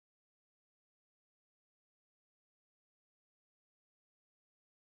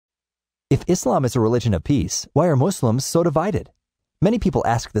If Islam is a religion of peace, why are Muslims so divided? Many people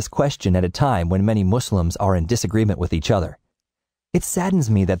ask this question at a time when many Muslims are in disagreement with each other. It saddens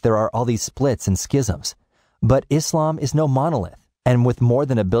me that there are all these splits and schisms, but Islam is no monolith, and with more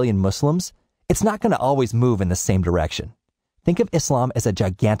than 1 billion Muslims, it's not going to always move in the same direction. Think of Islam as a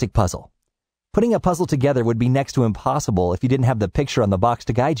gigantic puzzle. Putting a puzzle together would be next to impossible if you didn't have the picture on the box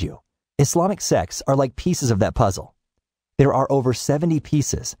to guide you. Islamic sects are like pieces of that puzzle. There are over 70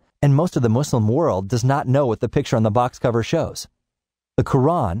 pieces, and most of the Muslim world does not know what the picture on the box cover shows. The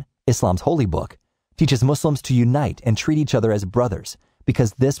Quran, Islam's holy book, teaches Muslims to unite and treat each other as brothers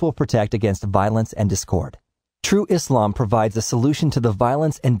because this will protect against violence and discord. True Islam provides a solution to the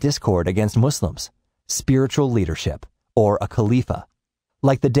violence and discord against Muslims: spiritual leadership, or a Khalifa,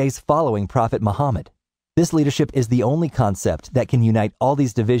 like the days following Prophet Muhammad. This leadership is the only concept that can unite all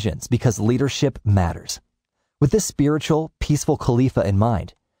these divisions because leadership matters. With this spiritual, peaceful Khalifa in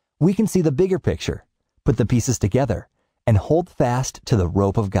mind, we can see the bigger picture, put the pieces together, and hold fast to the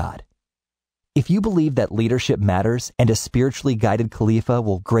rope of God. If you believe that leadership matters and a spiritually guided Khalifa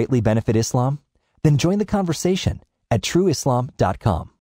will greatly benefit Islam, then join the conversation at trueislam.com.